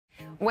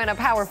When a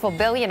powerful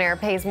billionaire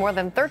pays more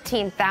than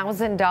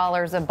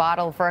 $13,000 a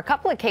bottle for a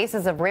couple of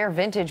cases of rare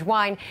vintage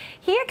wine,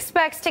 he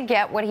expects to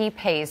get what he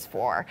pays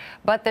for.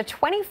 But the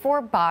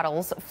 24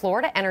 bottles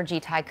Florida energy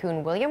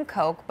tycoon William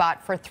Koch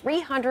bought for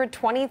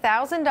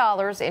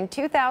 $320,000 in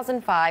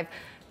 2005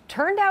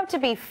 turned out to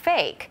be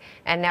fake.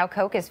 And now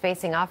Koch is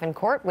facing off in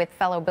court with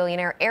fellow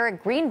billionaire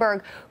Eric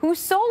Greenberg, who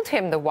sold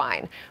him the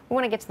wine. We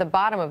want to get to the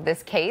bottom of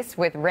this case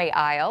with Ray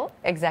Isle,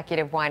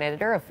 executive wine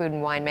editor of Food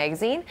and Wine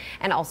magazine.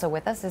 And also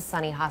with us is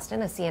Sunny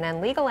Hostin, a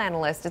CNN legal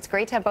analyst. It's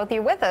great to have both of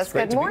you with us.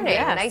 Good morning.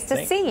 Nice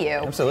to see you.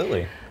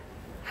 Absolutely.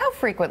 How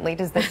frequently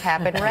does this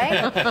happen,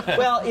 Ray?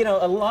 Well, you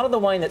know, a lot of the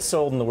wine that's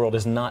sold in the world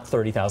is not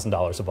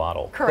 $30,000 a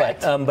bottle.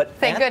 Correct. But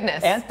thank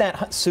goodness. At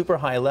that super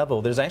high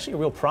level, there's actually a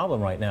real problem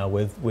right now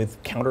with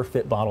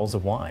counterfeit bottles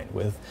of wine,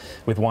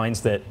 with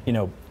wines that, you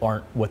know,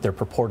 aren't what they're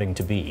purporting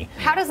to be.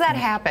 How does that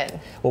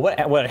happen? Well,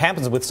 what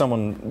happens with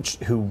someone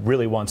who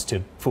really wants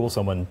to fool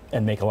someone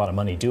and make a lot of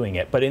money doing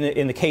it, but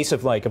in the case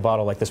of like a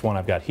bottle like this one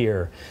I've got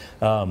here,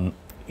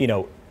 you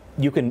know,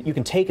 you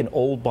can take an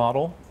old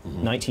bottle,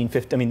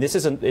 1950. I mean, this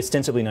is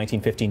ostensibly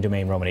 1915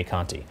 Domaine Romane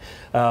Conti.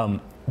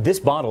 This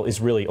bottle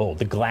is really old.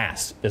 The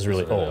glass is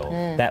really old.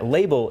 That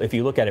label, if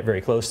you look at it very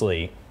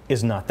closely,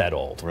 is not that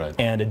old. Right.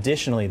 And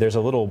additionally, there's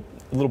a little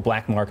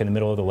black mark in the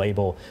middle of the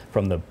label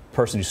from the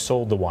person who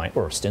sold the wine,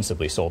 or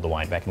ostensibly sold the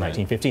wine back in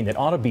 1915, that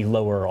ought to be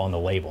lower on the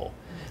label.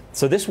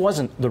 So this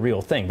wasn't the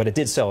real thing, but it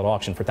did sell at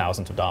auction for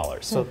thousands of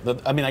dollars. So,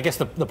 I mean, I guess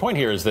the point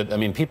here is that, I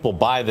mean, people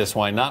buy this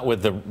wine not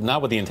with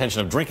the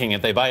intention of drinking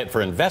it. They buy it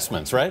for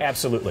investments, right?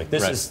 Absolutely.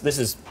 This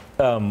is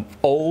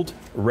old,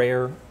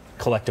 rare,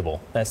 collectible.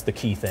 That's the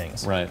key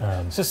things. Right.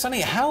 So, Sunny,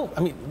 how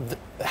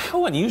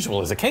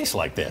unusual is a case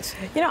like this?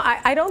 You know,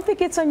 I don't think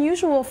it's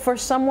unusual for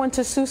someone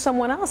to sue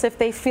someone else if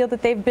they feel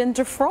that they've been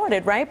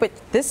defrauded, right? But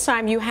this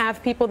time you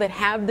have people that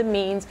have the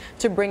means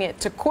to bring it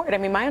to court. I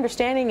mean, my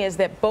understanding is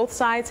that both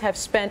sides have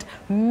spent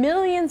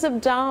millions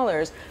of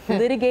dollars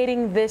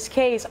litigating this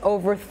case,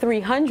 over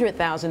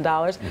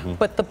 $300,000.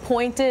 But the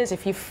point is,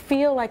 if you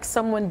feel like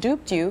someone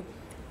duped you,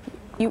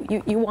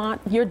 you want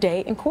your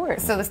day in court.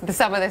 So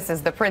some of this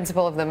is the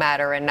principle of the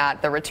matter and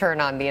not the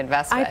return on the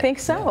investment. I think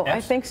so.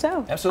 I think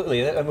so.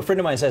 Absolutely. A friend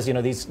of mine says, you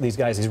know, these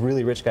guys, these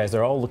really rich guys,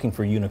 they're all looking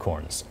for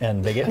unicorns,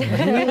 and they get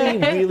really,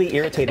 really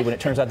irritated when it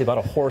turns out they bought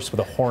a horse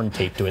with a horn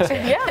taped to its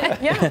head.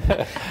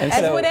 Yeah.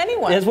 As would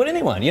anyone. As would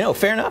anyone. You know,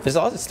 fair enough. It's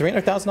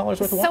 $300,000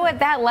 worth of wine. So at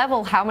that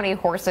level, how many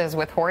horses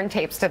with horns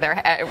taped to their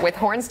head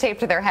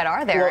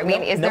are there? Well, I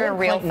mean, is there a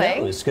real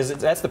thing? Because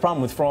that's the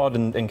problem with fraud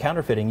and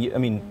counterfeiting. I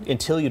mean,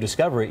 until you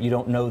discover it, you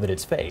don't know that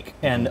it's fake.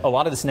 And a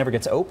lot of this never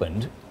gets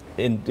opened,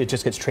 and it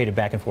just gets traded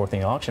back and forth in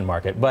the auction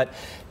market. But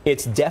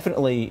it's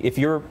definitely, if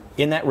you're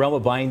in that realm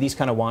of buying these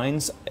kind of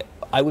wines,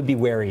 I would be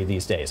wary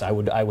these days. I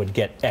would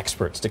get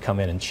experts to come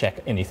in and check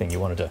anything you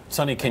wanted to.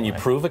 Sunny, can you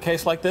prove a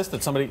case like this,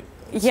 that somebody...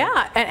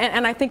 Yeah,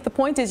 and I think the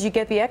point is you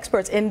get the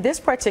experts. In this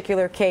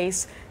particular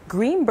case,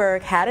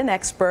 Greenberg had an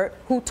expert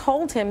who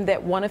told him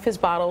that one of his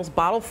bottles,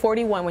 bottle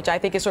 41, which I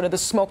think is sort of the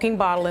smoking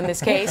bottle in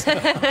this case,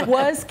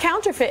 was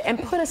counterfeit,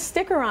 and put a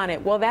sticker on it.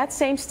 Well, that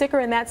same sticker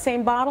in that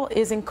same bottle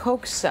is in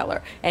Koch's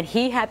cellar. And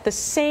he had the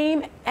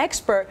same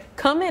expert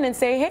come in and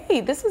say,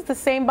 hey, this is the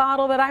same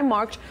bottle that I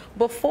marked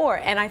before.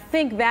 And I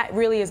think that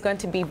really is going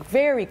to be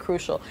very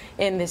crucial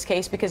in this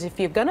case, because if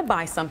you're going to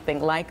buy something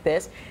like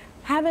this,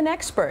 have an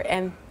expert,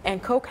 and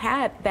Koch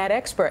had that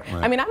expert.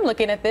 Right. I mean, I'm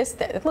looking at this.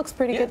 It looks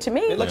pretty good to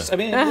me. It looks. I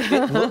mean,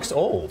 it looks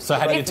old. So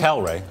how do you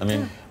tell, Ray? I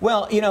mean,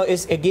 well, you know,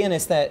 it's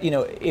that, you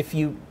know, if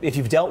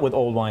you've dealt with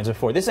old wines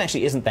before, this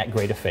actually isn't that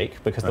great a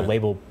fake, because the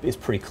label is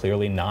pretty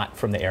clearly not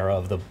from the era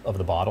of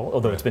the bottle,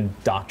 although it's been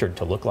doctored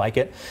to look like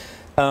it.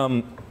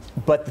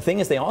 But the thing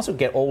is, they also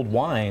get old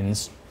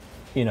wines,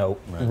 you know,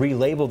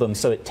 relabel them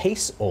so it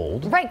tastes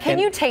old. Right? Can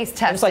you taste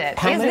test it?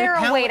 Is there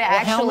a way to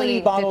actually how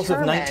many bottles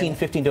determine? of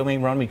 1915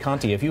 Domaine Romane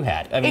Conti have you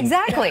had? I mean,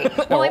 exactly.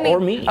 Well, I mean, or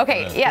me.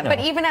 Okay, yeah, but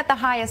even at the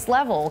highest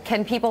level,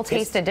 can people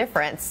taste a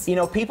difference? You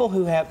know, people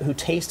who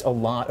taste a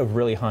lot of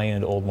really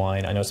high-end old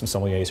wine, I know some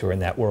sommeliers who are in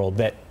that world,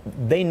 that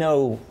they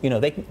know, you know,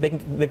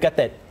 they've got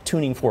that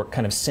tuning fork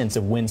kind of sense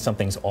of when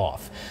something's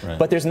off. Right.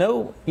 But there's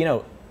no, you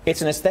know,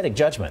 it's an aesthetic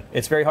judgment.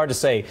 It's very hard to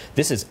say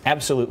this is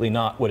absolutely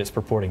not what it's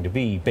purporting to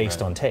be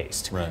based on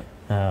taste. Right.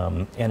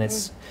 And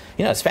it's,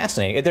 you know, it's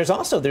fascinating. There's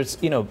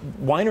you know,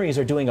 wineries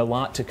are doing a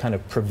lot to kind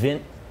of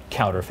prevent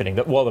counterfeiting.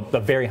 Well,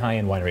 the very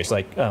high-end wineries,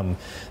 like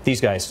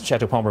these guys,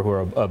 Chateau Palmer, who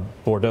are a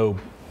Bordeaux,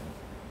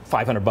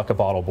 $500 a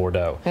bottle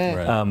Bordeaux.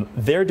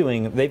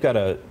 They've got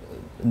a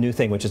new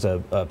thing, which is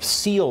a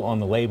seal on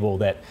the label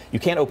that you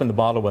can't open the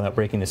bottle without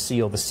breaking the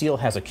seal. The seal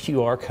has a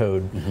QR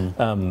code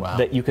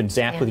that you can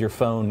zap with your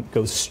phone,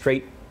 goes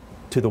straight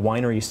to the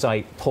winery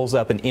site, pulls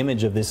up an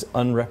image of this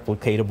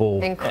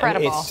unreplicatable.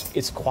 Incredible.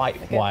 It's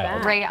quite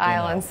wild. Ray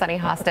Isle and Sunny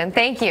Hostin,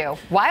 thank you.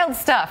 Wild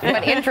stuff,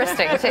 but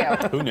interesting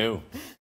too. Who knew?